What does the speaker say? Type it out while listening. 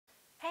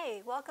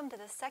Hey, welcome to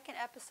the second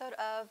episode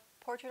of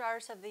Portrait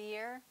Artist of the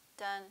Year,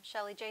 done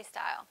Shelly J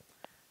style.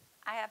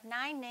 I have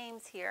 9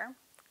 names here,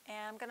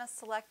 and I'm going to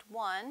select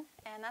one,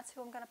 and that's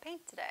who I'm going to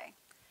paint today.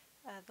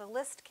 The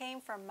list came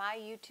from my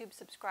YouTube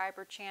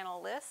subscriber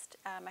channel list.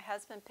 My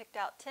husband picked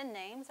out 10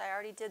 names. I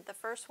already did the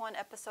first one,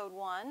 episode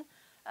 1.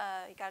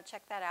 You got to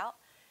check that out.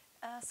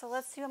 So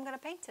let's see who I'm going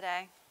to paint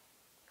today.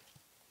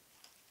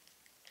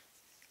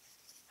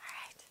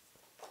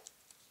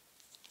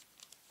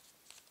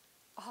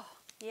 Oh,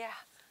 yeah,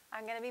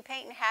 I'm going to be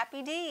painting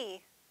Happy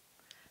D.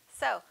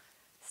 So,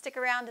 stick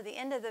around to the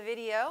end of the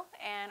video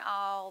and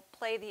I'll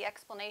play the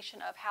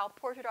explanation of how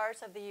Portrait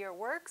Artist of the Year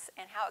works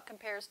and how it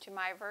compares to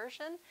my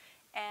version.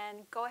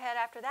 And go ahead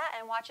after that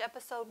and watch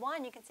episode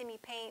 1. You can see me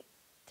paint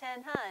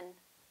 10 hun.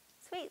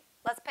 Sweet,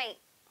 let's paint.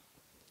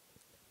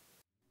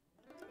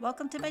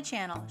 Welcome to my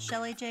channel,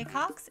 Shelly J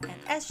Cox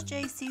and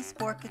SJC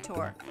Sport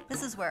Couture.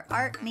 This is where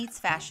art meets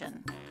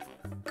fashion.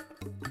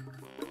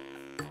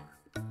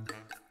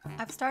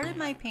 I've started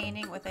my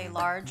painting with a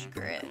large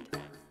grid.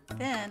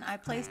 Then I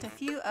placed a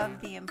few of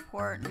the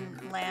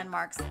important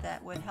landmarks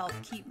that would help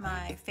keep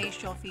my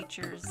facial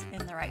features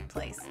in the right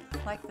place,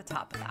 like the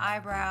top of the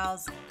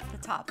eyebrows, the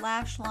top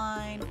lash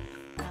line,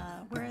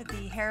 where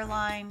the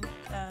hairline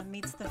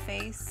meets the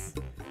face.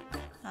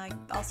 I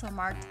also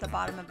marked the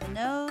bottom of the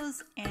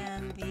nose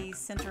and the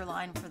center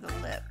line for the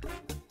lip,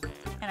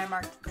 and I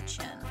marked the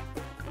chin.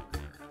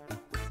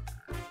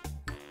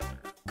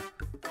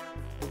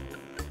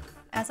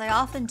 As I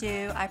often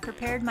do, I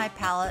prepared my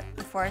palette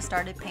before I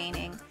started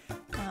painting.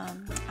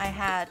 I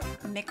had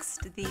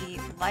mixed the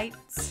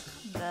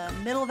lights, the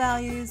middle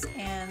values,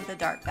 and the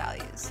dark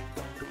values.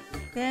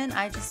 Then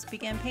I just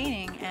began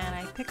painting and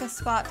I pick a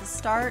spot to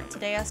start.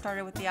 Today I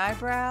started with the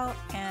eyebrow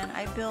and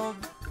I build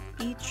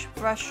each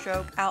brush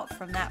stroke out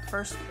from that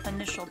first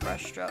initial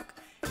brush stroke,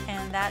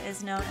 and that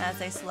is known as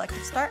a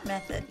selective start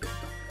method.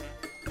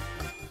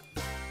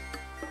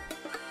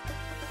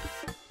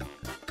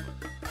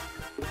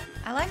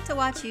 I like to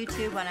watch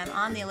YouTube when I'm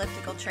on the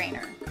elliptical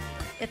trainer.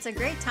 It's a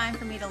great time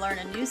for me to learn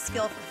a new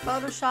skill for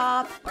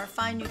Photoshop or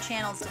find new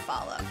channels to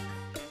follow.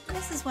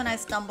 This is when I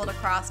stumbled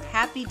across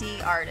Happy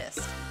D Artist.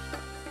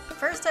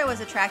 First I was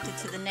attracted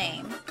to the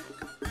name.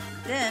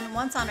 Then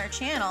once on her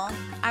channel,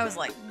 I was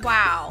like,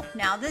 wow,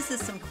 now this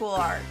is some cool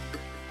art.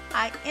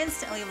 I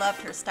instantly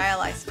loved her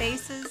stylized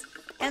faces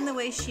and the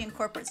way she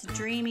incorporates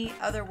dreamy,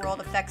 otherworld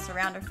effects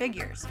around her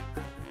figures.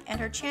 And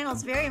her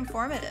channel's very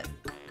informative,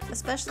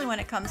 especially when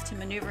it comes to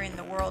maneuvering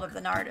the world of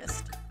an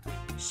artist.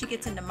 She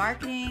gets into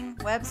marketing,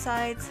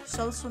 websites,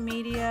 social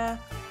media,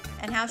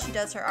 and how she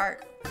does her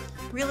art.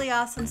 Really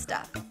awesome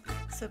stuff.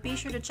 So be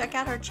sure to check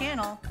out her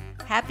channel,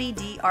 Happy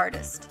D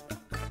Artist.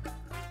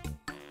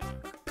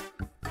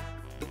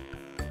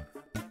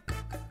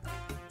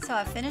 So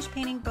I've finished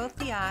painting both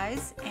the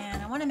eyes,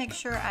 and I want to make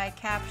sure I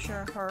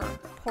capture her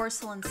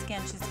porcelain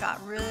skin. She's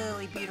got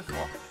really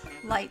beautiful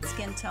light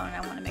skin tone, and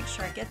I want to make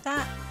sure I get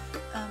that.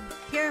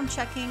 Here I'm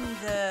checking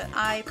the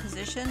eye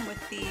position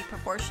with the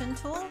proportion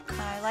tool.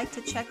 I like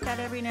to check that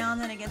every now and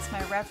then against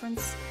my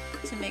reference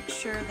to make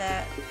sure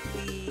that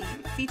the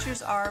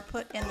features are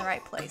put in the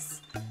right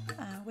place.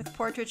 With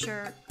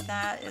portraiture,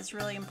 that is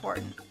really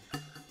important.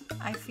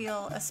 I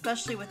feel,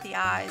 especially with the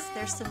eyes,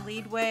 there's some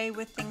leadway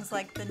with things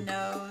like the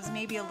nose,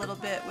 maybe a little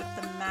bit with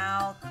the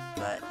mouth,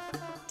 but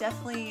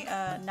definitely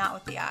not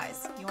with the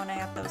eyes. You want to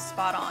have those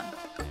spot on.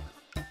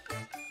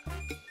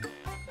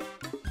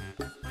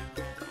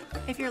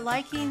 If you're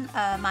liking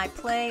my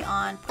play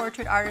on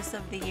Portrait Artist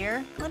of the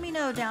Year, let me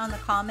know down in the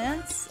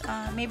comments.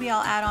 Maybe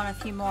I'll add on a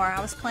few more. I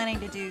was planning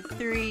to do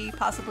 3,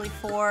 possibly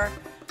 4,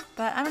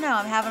 but I don't know,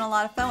 I'm having a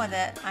lot of fun with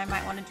it. I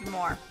might want to do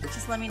more.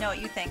 Just let me know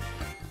what you think.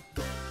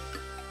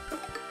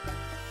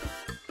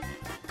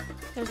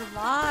 There's a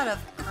lot of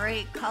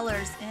great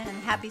colors in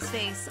Happy's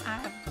face.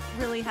 I've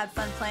really had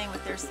fun playing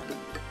with. There's some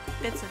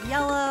bits of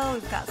yellow,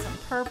 we've got some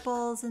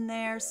purples in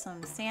there,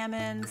 some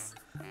salmons,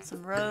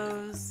 some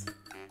rose,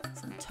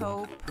 some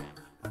taupe,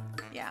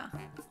 yeah.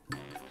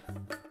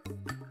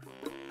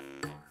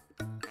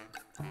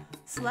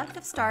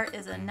 Selective start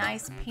is a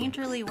nice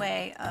painterly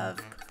way of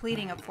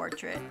completing a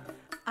portrait.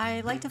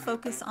 I like to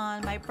focus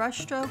on my brush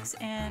strokes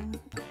and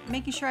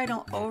making sure I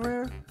don't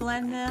over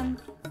blend them.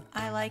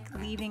 I like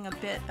leaving a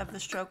bit of the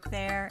stroke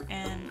there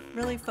and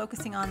really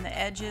focusing on the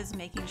edges,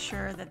 making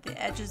sure that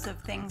the edges of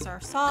things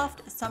are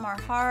soft, some are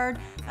hard.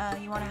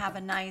 You want to have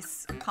a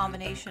nice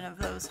combination of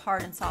those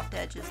hard and soft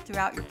edges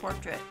throughout your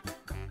portrait.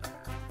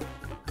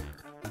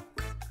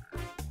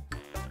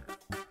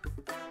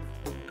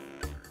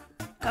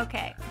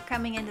 Okay,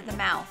 coming into the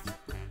mouth.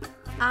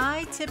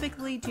 I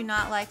typically do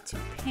not like to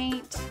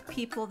paint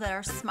people that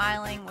are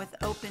smiling with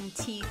open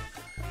teeth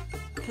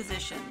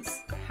positions.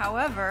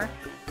 However,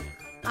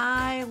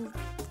 I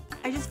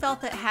just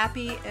felt that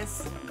Happy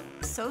is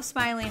so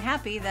smiley and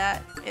happy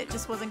that it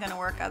just wasn't going to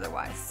work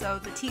otherwise, so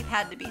the teeth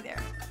had to be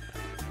there.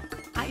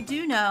 I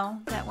do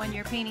know that when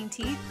you're painting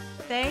teeth,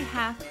 they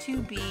have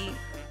to be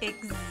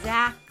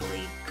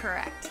exactly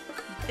correct.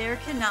 there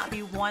cannot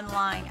be one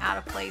line out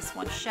of place,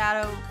 one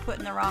shadow put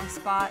in the wrong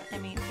spot. I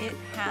mean, it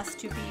has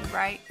to be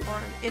right or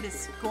it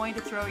is going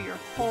to throw your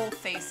whole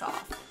face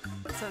off.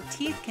 So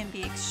teeth can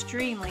be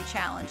extremely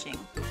challenging.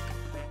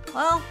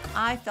 Well,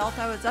 I felt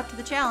I was up to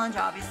the challenge,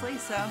 obviously,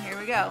 so here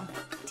we go.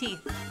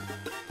 Teeth.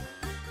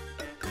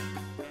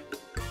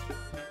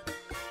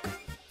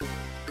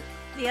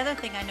 The other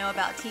thing I know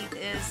about teeth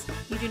is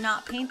you do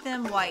not paint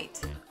them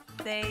white.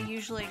 They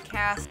usually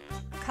cast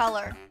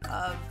color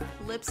of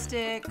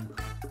lipstick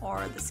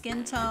or the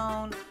skin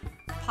tone,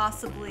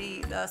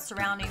 possibly the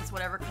surroundings,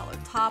 whatever color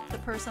top the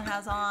person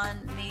has on.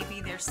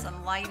 Maybe there's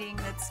some lighting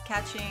that's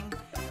catching,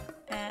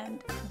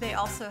 and they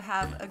also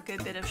have a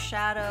good bit of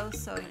shadow,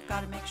 so you've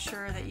got to make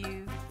sure that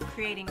you're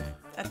creating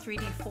a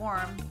 3D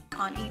form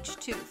on each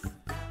tooth.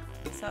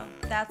 So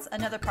that's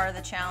another part of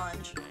the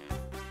challenge.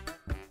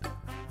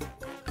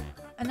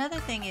 Another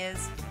thing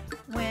is,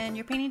 when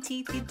you're painting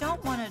teeth, you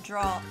don't want to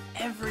draw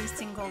every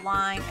single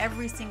line,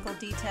 every single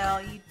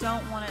detail. You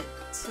don't want it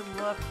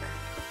to look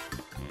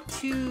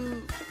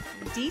too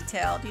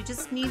detailed. You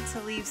just need to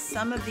leave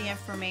some of the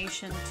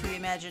information to the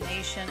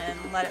imagination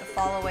and let it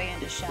fall away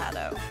into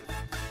shadow.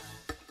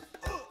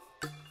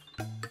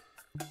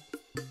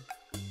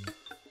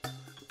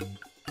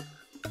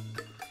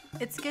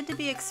 It's good to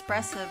be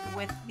expressive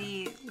with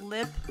the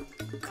lip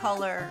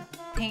color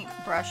paint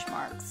brush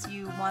marks.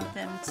 You want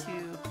them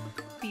to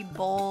be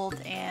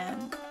bold,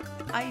 and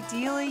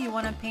ideally you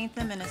want to paint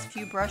them in as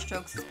few brush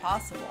strokes as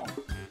possible.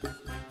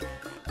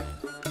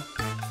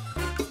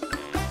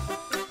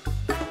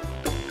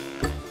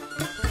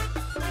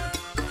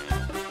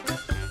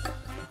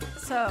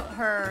 So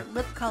her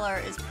lip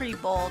color is pretty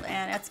bold,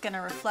 and it's going to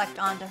reflect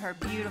onto her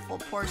beautiful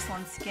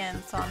porcelain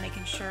skin, so I'm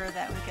making sure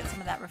that we get some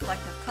of that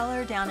reflective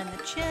color down in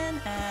the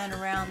chin and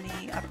around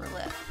the upper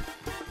lip.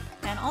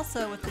 And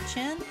also with the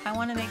chin, I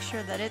want to make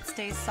sure that it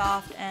stays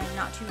soft and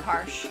not too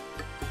harsh.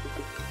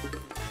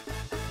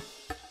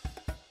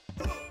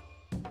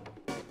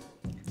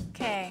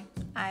 Okay,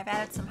 I've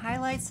added some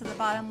highlights to the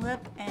bottom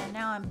lip, and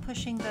now I'm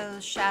pushing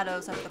those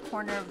shadows up the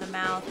corner of the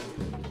mouth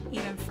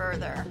even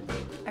further.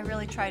 I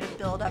really try to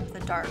build up the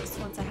darks.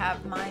 Once I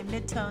have my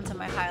midtones and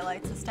my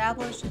highlights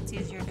established, it's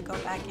easier to go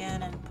back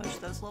in and push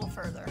those a little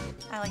further.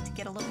 I like to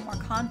get a little more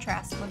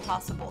contrast when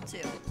possible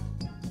too.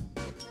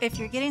 If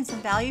you're getting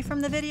some value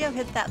from the video,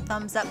 hit that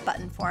thumbs up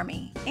button for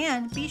me.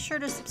 And be sure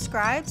to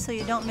subscribe so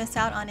you don't miss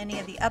out on any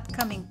of the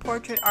upcoming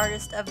Portrait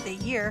Artist of the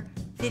Year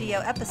video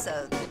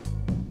episodes.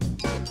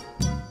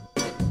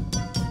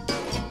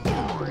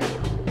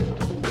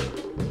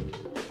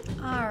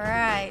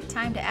 Alright,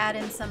 time to add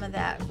in some of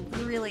that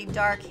really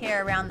dark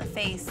hair around the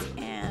face,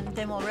 and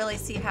then we'll really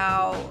see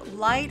how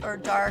light or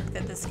dark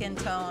that the skin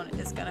tone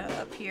is going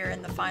to appear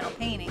in the final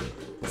painting.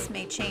 This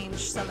may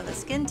change some of the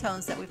skin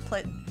tones that we've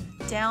put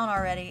down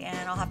already,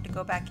 and I'll have to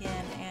go back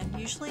in and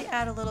usually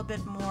add a little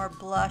bit more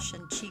blush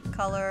and cheek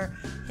color,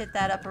 hit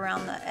that up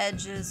around the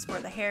edges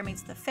where the hair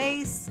meets the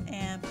face,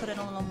 and put in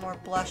a little more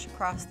blush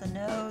across the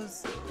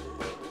nose,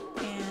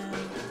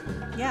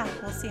 and yeah,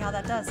 we'll see how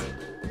that does.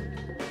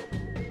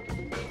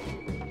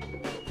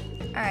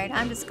 Alright,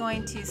 I'm just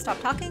going to stop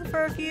talking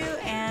for a few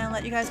and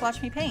let you guys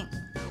watch me paint.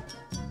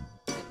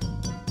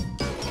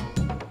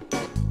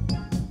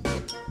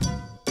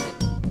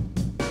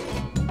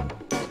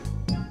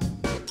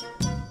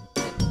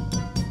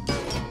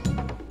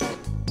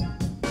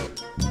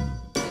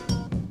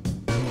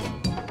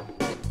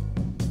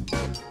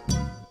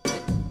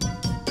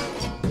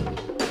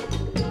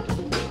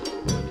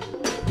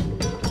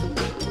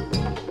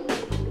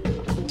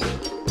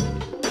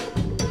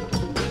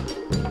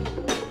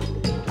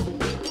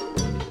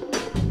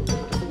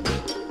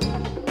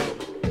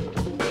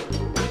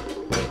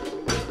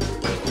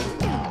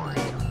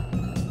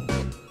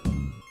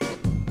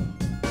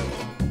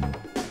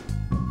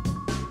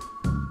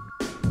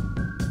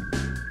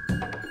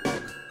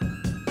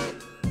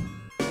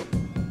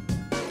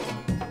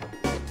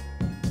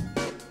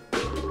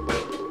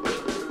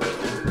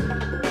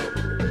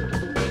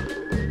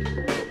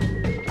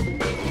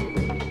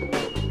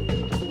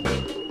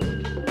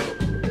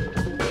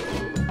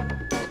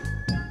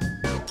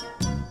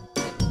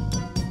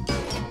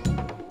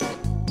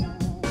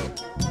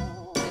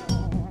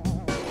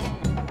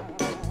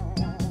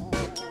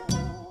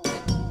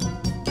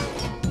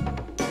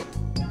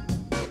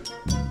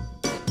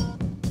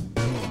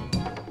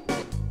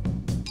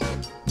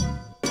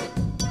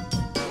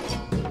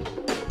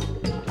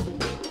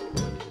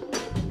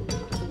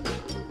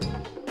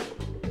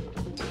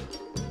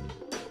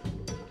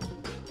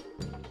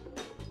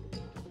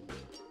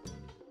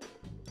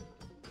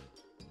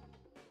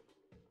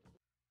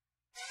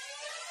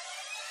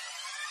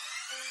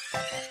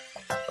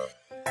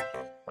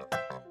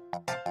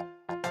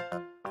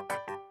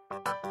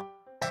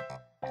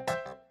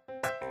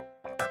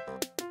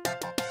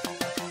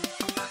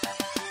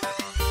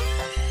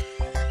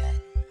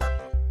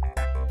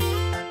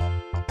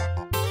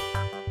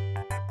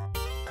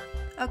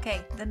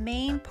 Okay, the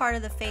main part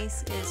of the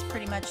face is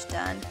pretty much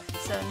done,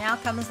 so now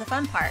comes the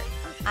fun part.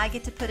 I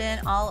get to put in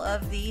all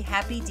of the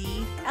Happy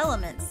D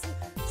elements.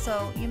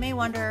 So you may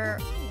wonder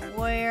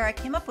where I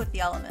came up with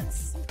the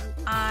elements.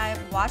 I've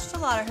watched a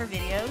lot of her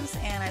videos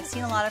and I've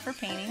seen a lot of her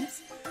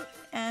paintings.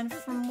 And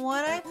from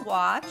what I've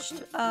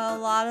watched, a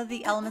lot of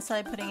the elements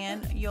that I'm putting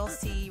in, you'll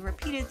see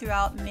repeated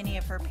throughout many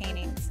of her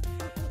paintings.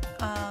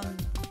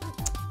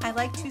 I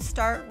like to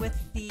start with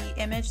the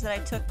image that I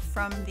took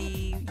from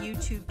the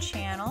YouTube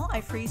channel.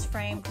 I freeze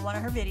framed one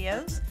of her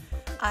videos.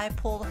 I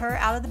pulled her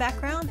out of the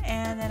background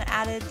and then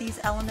added these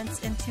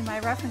elements into my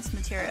reference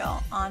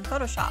material on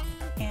Photoshop.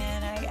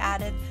 And I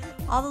added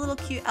all the little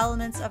cute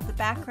elements of the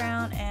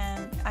background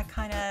and I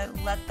kind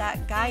of let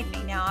that guide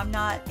me. Now, I'm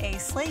not a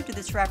slave to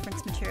this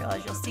reference material.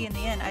 As you'll see in the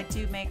end, I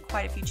do make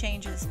quite a few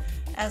changes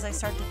as I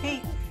start to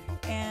paint.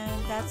 And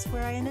that's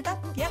where I ended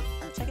up. Yep,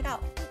 check it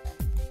out.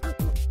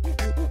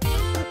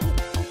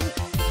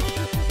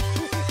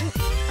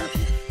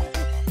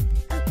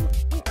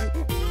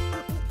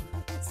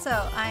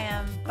 So I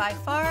am by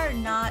far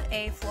not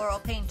a floral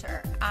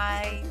painter.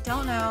 I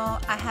don't know,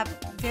 I have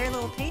very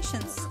little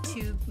patience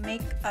to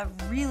make a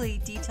really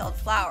detailed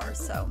flower.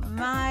 So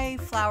my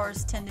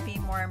flowers tend to be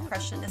more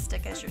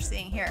impressionistic, as you're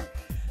seeing here.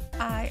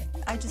 I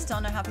just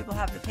don't know how people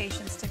have the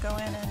patience to go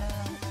in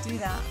and do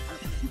that.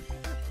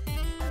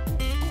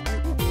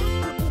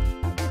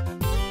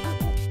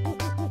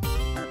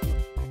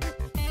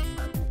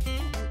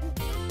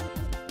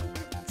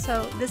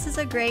 So this is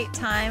a great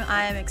time.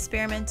 I am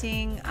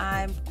experimenting.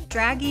 I'm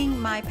dragging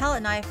my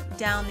palette knife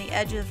down the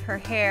edge of her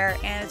hair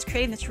and it's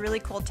creating this really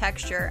cool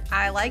texture.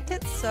 I liked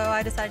it, so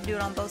I decided to do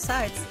it on both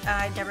sides.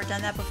 I'd never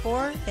done that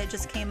before. It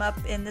just came up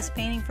in this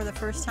painting for the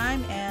first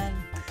time and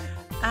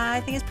I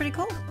think it's pretty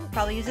cool.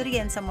 Probably use it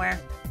again somewhere.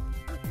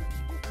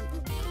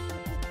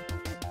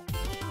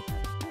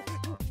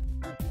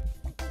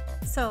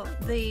 So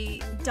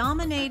the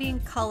dominating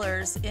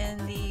colors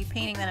in the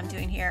painting that I'm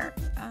doing here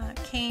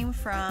came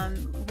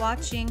from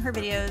watching her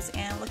videos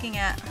and looking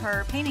at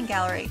her painting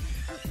gallery.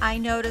 I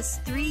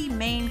noticed three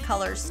main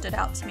colors stood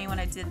out to me when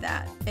I did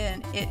that,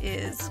 and it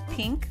is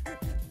pink,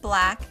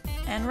 black,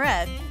 and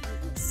red.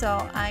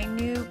 So I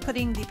knew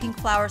putting the pink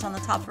flowers on the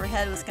top of her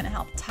head was going to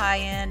help tie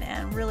in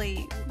and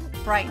really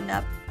brighten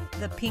up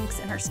the pinks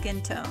in her skin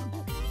tone.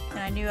 And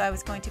I knew I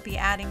was going to be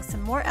adding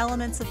some more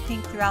elements of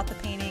pink throughout the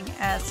painting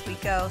as we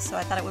go, so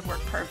I thought it would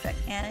work perfect,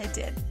 and it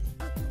did.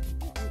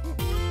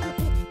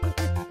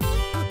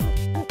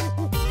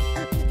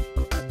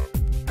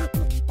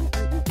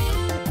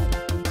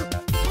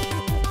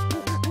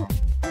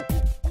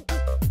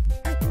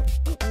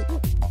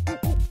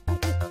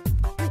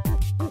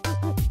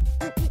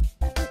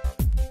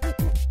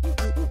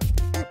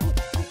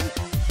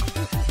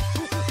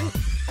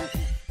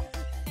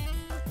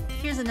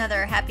 Here's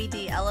another Happy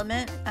D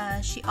element.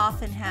 She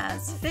often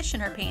has fish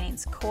in her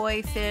paintings,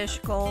 koi fish,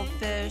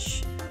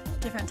 goldfish,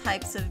 different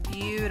types of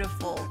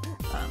beautiful,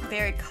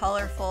 very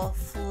colorful,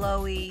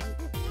 flowy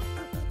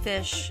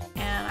fish,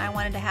 and I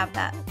wanted to have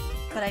that,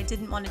 but I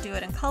didn't want to do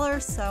it in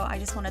color, so I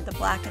just wanted the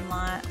black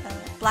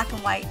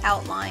and white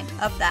outline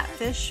of that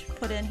fish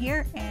put in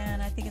here,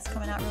 and I think it's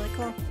coming out really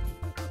cool.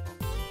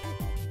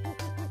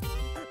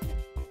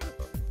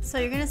 So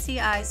you're going to see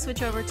I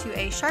switch over to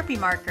a Sharpie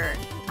marker.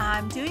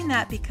 I'm doing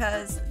that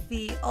because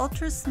the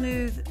ultra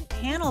smooth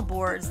panel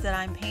boards that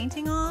I'm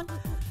painting on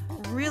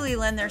really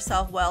lend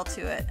themselves well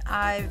to it.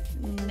 I've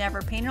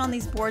never painted on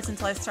these boards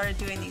until I started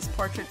doing these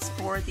portraits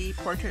for the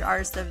Portrait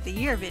Artist of the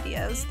Year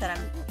videos that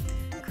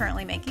I'm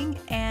currently making,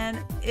 and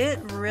it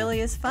really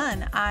is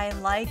fun. I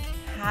like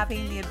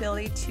having the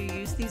ability to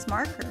use these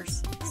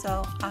markers,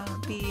 so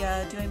I'll be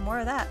doing more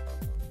of that.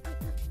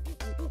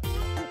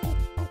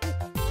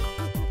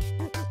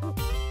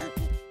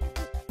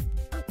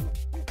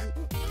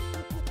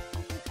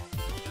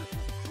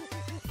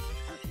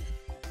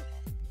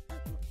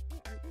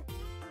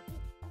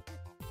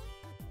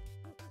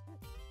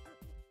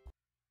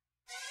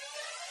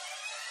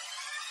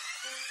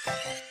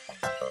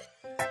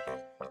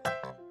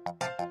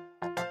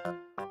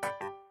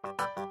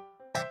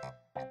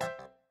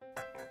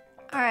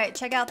 Alright,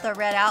 check out the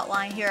red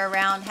outline here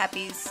around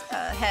Happy's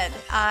head.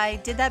 I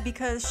did that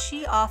because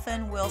she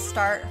often will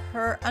start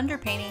her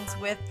underpaintings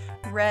with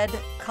red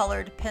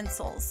colored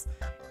pencils,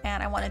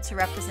 and I wanted to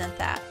represent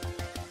that.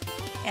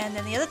 And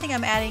then the other thing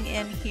I'm adding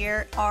in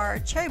here are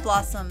cherry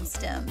blossom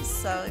stems.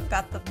 So we've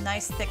got the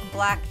nice thick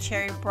black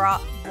cherry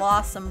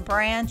blossom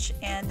branch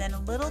and then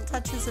little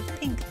touches of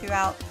pink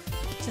throughout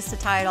just to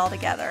tie it all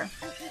together.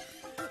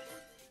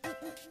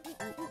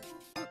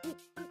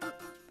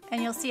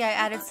 And you'll see I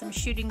added some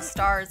shooting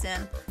stars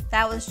in.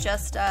 That was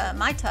just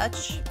my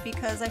touch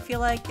because I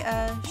feel like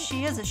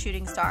she is a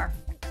shooting star.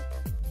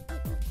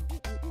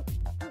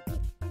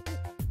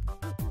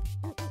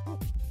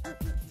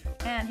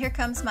 And here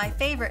comes my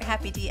favorite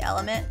Happy D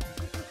element,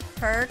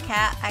 her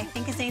cat. I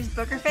think his name's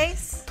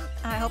Boogerface.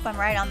 I hope I'm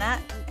right on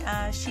that.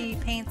 She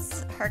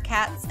paints her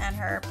cats and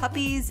her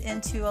puppies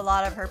into a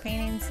lot of her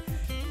paintings.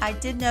 I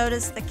did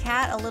notice the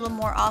cat a little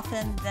more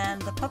often than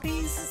the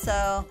puppies,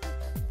 so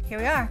here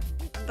we are,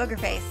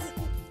 Boogerface.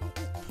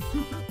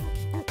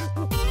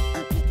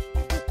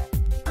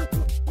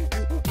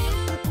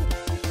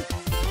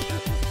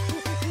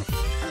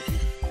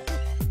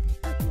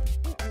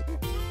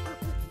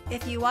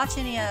 you watch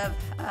any of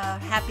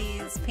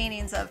Happy's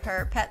paintings of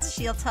her pets,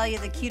 she'll tell you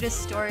the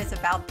cutest stories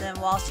about them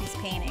while she's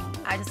painting.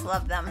 I just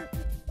love them.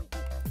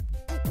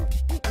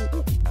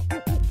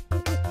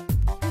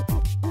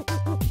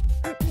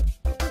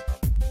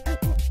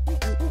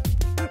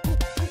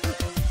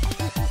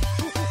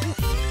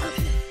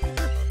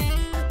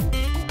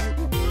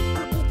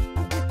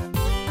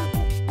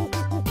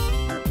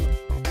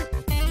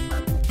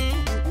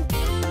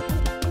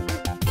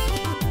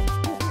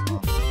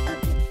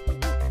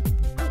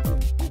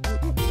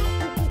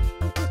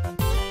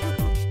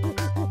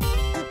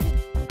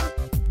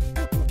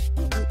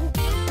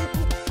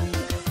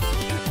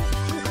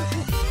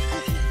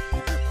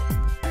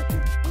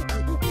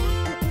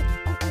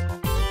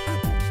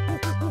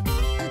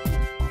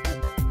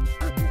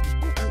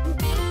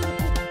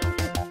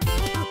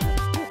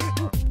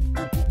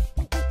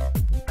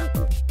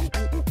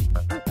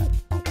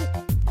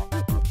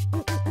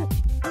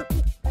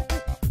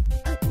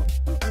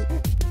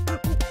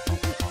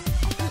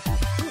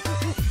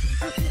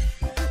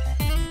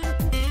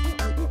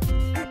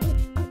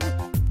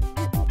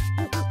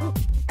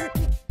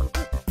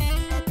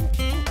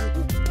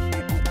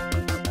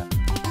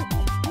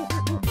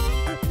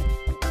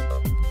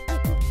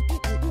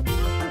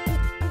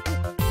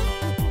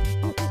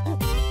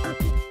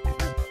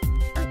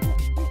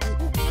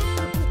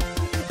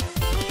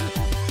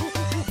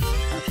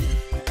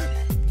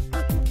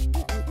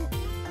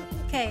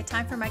 Okay,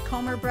 time for my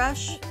comber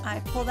brush. I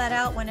pull that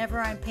out whenever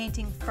I'm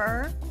painting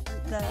fur.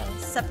 The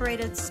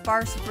separated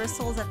sparse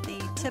bristles at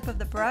the tip of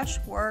the brush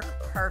work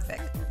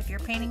perfect. If you're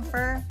painting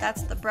fur,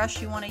 that's the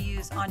brush you want to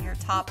use on your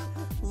top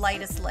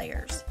lightest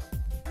layers.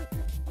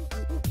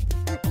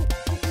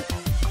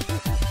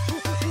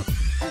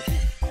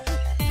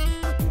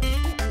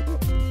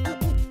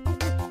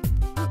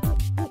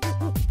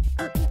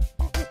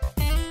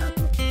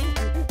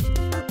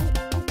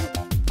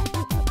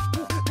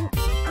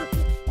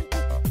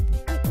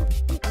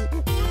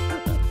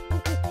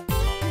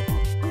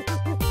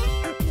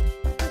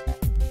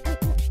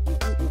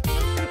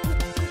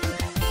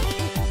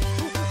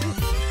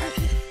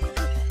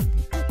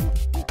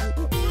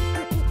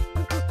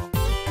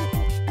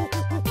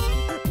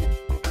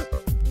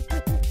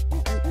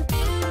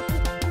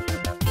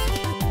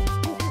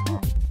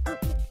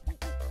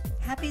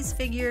 Happy's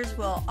figures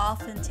will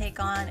often take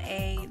on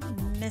a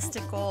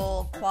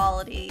mystical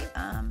quality.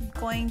 I'm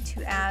going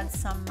to add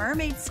some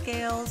mermaid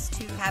scales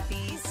to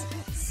Happy's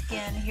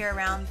skin here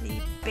around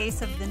the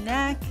base of the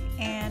neck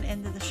and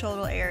into the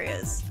shoulder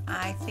areas.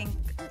 I think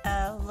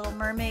a little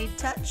mermaid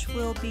touch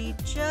will be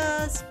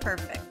just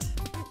perfect.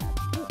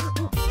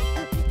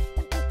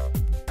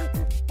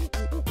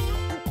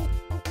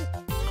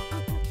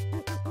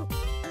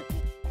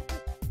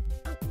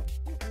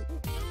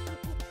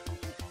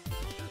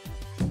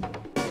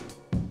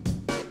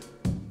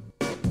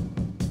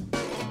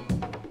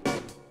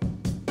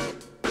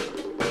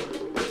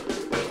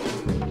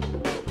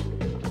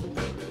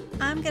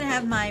 I'm going to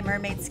have my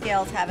mermaid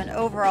scales have an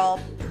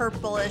overall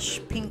purplish,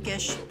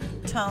 pinkish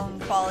tone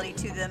quality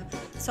to them.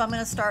 So I'm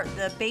going to start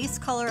the base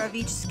color of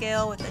each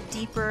scale with a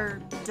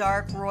deeper,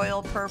 dark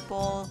royal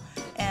purple,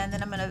 and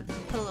then I'm going to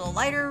put a little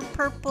lighter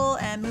purple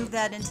and move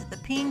that into the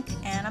pink,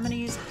 and I'm going to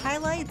use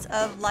highlights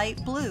of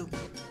light blue.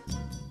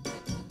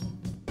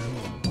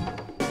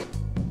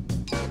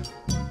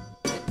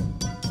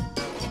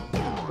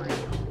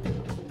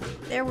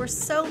 There were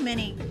so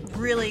many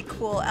really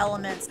cool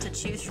elements to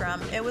choose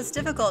from. It was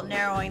difficult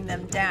narrowing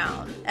them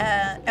down.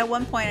 At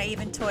one point I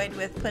even toyed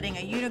with putting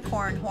a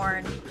unicorn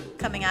horn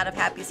coming out of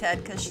Happy's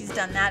head because she's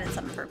done that in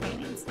some of her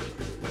paintings.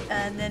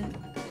 And then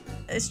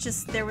it's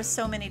just, there was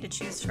so many to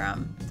choose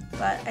from.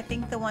 But I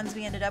think the ones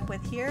we ended up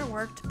with here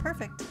worked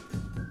perfect.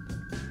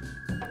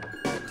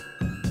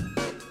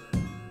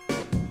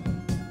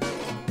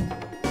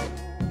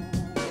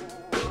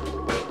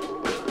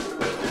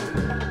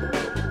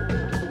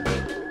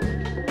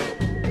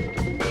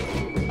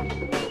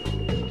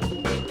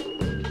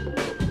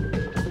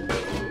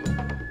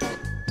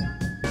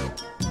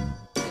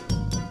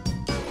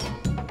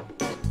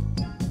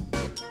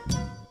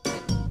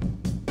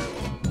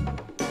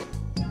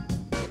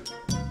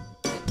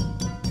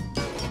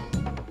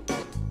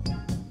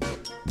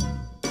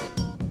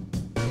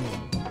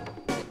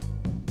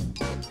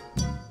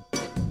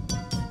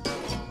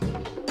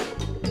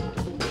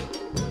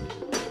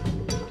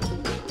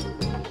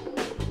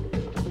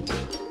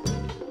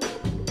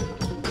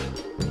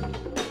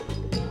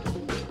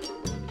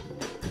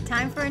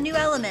 Time for a new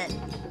element,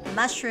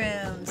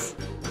 mushrooms.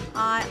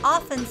 I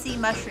often see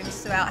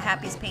mushrooms throughout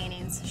Happy's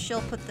paintings.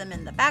 She'll put them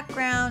in the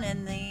background,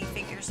 in the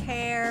figure's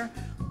hair,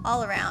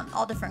 all around,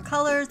 all different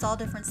colors, all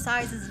different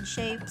sizes and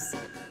shapes.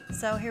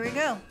 So here we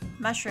go,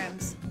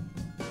 mushrooms.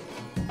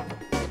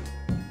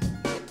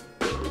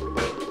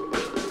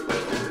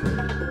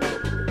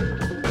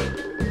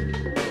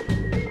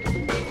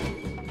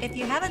 If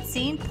you haven't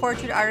seen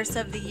Portrait Artist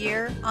of the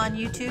Year on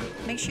YouTube,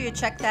 make sure you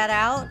check that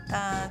out.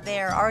 They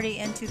are already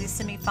into the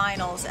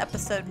semifinals,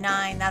 episode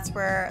 9. That's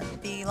where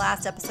the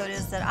last episode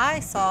is that I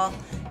saw.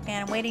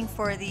 and I'm waiting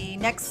for the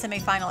next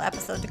semifinal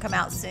episode to come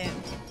out soon.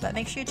 But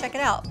make sure you check it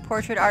out,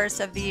 Portrait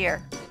Artist of the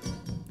Year.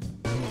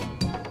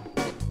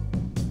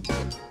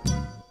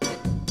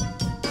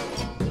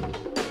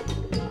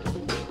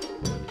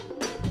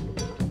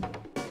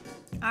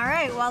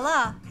 Alright,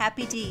 voila,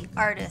 Happy D,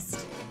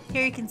 artist.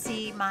 Here you can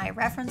see my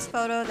reference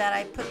photo that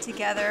I put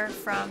together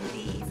from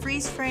the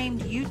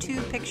freeze-framed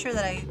YouTube picture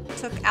that I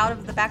took out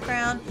of the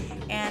background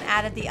and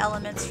added the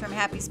elements from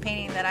Happy's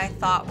painting that I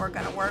thought were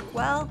going to work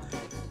well.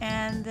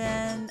 And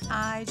then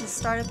I just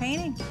started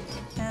painting,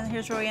 and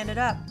here's where we ended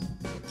up.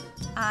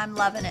 I'm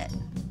loving it.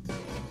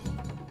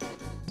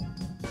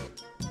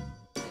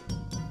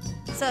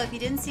 So if you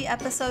didn't see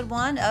episode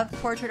 1 of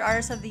Portrait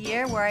Artist of the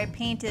Year, where I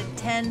painted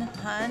 10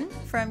 Hun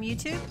from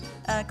YouTube,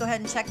 go ahead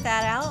and check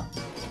that out.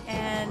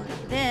 And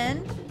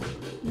then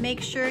make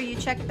sure you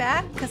check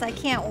back, because I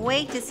can't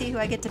wait to see who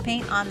I get to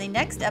paint on the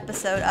next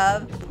episode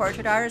of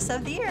Portrait Artist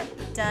of the Year,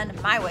 done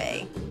my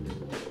way.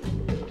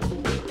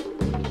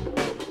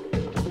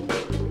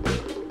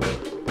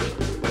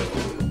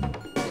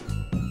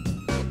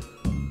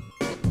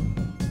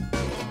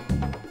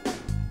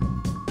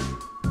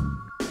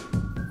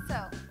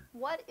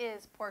 What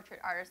is Portrait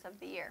Artist of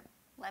the Year?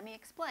 Let me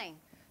explain.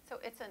 So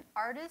it's an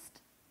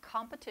artist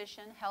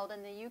competition held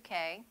in the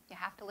UK. You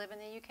have to live in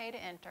the UK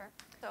to enter.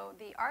 So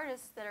the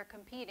artists that are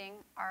competing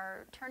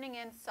are turning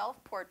in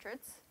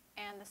self-portraits,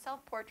 and the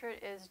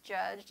self-portrait is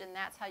judged, and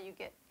that's how you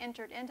get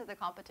entered into the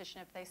competition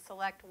if they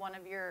select one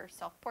of your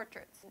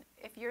self-portraits.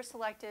 If you're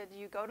selected,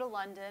 you go to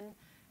London.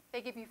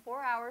 They give you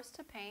 4 hours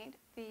to paint.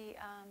 The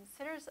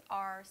sitters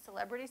are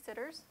celebrity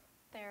sitters.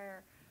 There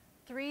are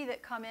 3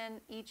 that come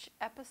in each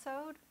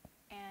episode,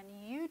 and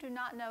you do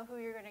not know who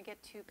you're going to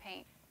get to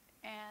paint.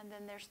 And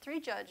then there's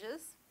 3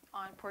 judges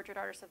on Portrait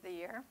Artist of the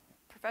Year.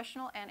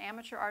 Professional and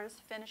amateur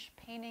artists finish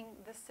painting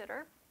the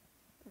sitter.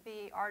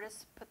 The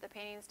artists put the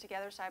paintings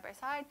together side by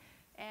side,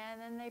 and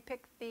then they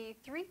pick the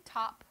 3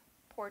 top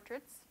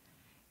portraits,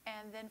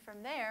 and then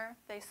from there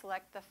they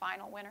select the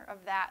final winner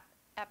of that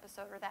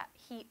episode, or that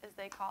heat as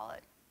they call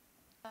it.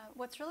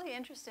 What's really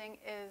interesting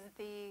is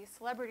the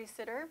celebrity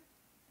sitter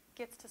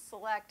gets to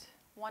select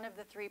one of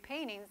the 3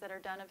 paintings that are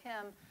done of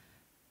him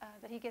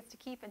that he gets to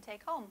keep and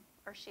take home,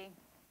 or she.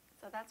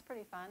 So that's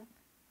pretty fun.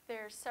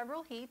 There's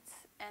several heats,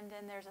 and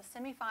then there's a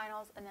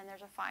semifinals, and then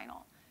there's a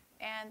final.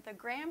 And the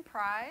grand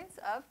prize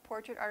of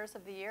Portrait Artist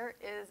of the Year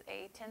is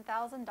a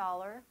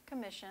 $10,000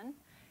 commission,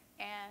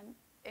 and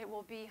it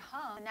will be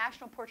hung in the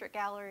National Portrait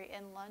Gallery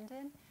in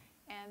London.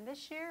 And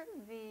this year,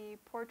 the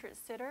portrait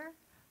sitter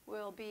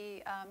will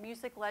be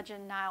music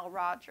legend Nile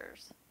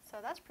Rodgers. So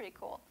that's pretty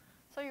cool.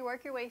 So you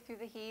work your way through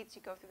the heats,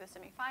 you go through the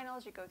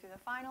semifinals, you go through the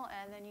final,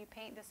 and then you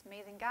paint this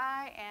amazing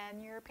guy,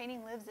 and your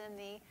painting lives in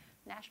the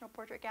National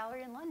Portrait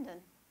Gallery in London.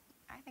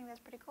 I think that's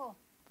pretty cool.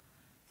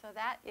 So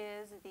that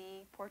is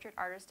the Portrait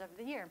Artist of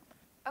the Year.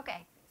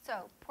 Okay,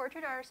 so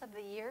Portrait Artist of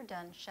the Year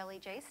done Shelly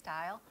J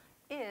style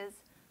is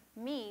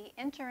me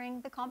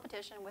entering the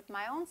competition with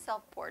my own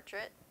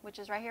self-portrait, which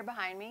is right here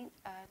behind me.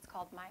 It's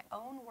called My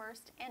Own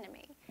Worst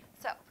Enemy.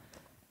 So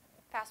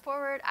fast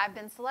forward, I've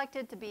been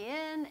selected to be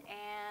in,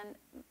 and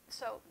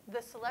so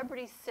the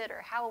celebrity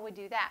sitter, how will we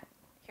do that?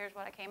 Here's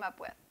what I came up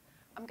with.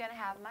 I'm going to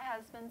have my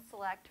husband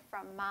select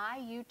from my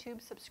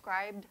YouTube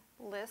subscribed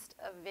list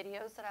of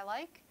videos that I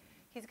like.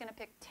 He's going to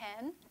pick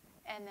 10,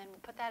 and then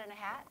we'll put that in a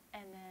hat,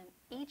 and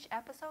then each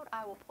episode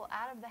I will pull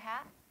out of the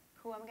hat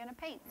who I'm going to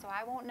paint. So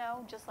I won't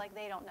know, just like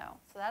they don't know.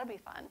 So that'll be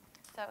fun.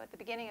 So at the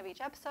beginning of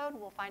each episode,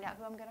 we'll find out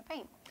who I'm going to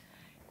paint.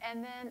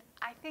 And then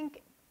I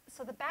think,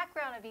 so the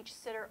background of each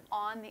sitter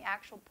on the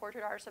actual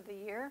Portrait Artist of the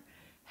Year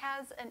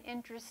has an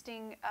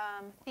interesting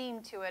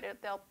theme to it.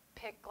 They'll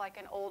pick like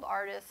an old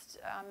artist,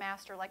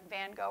 master like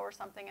Van Gogh or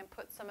something, and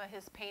put some of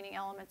his painting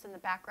elements in the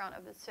background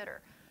of the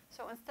sitter.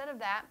 So instead of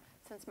that,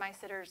 since my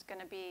sitter is going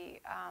to be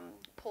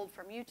pulled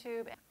from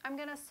YouTube, I'm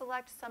going to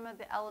select some of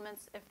the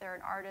elements, if they're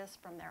an artist,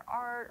 from their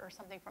art or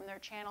something from their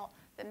channel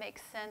that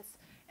makes sense,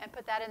 and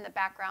put that in the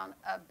background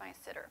of my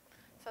sitter.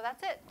 So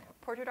that's it.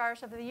 Portrait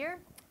Artist of the Year,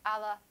 a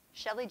la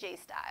Shelly J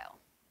style.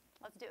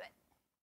 Let's do it.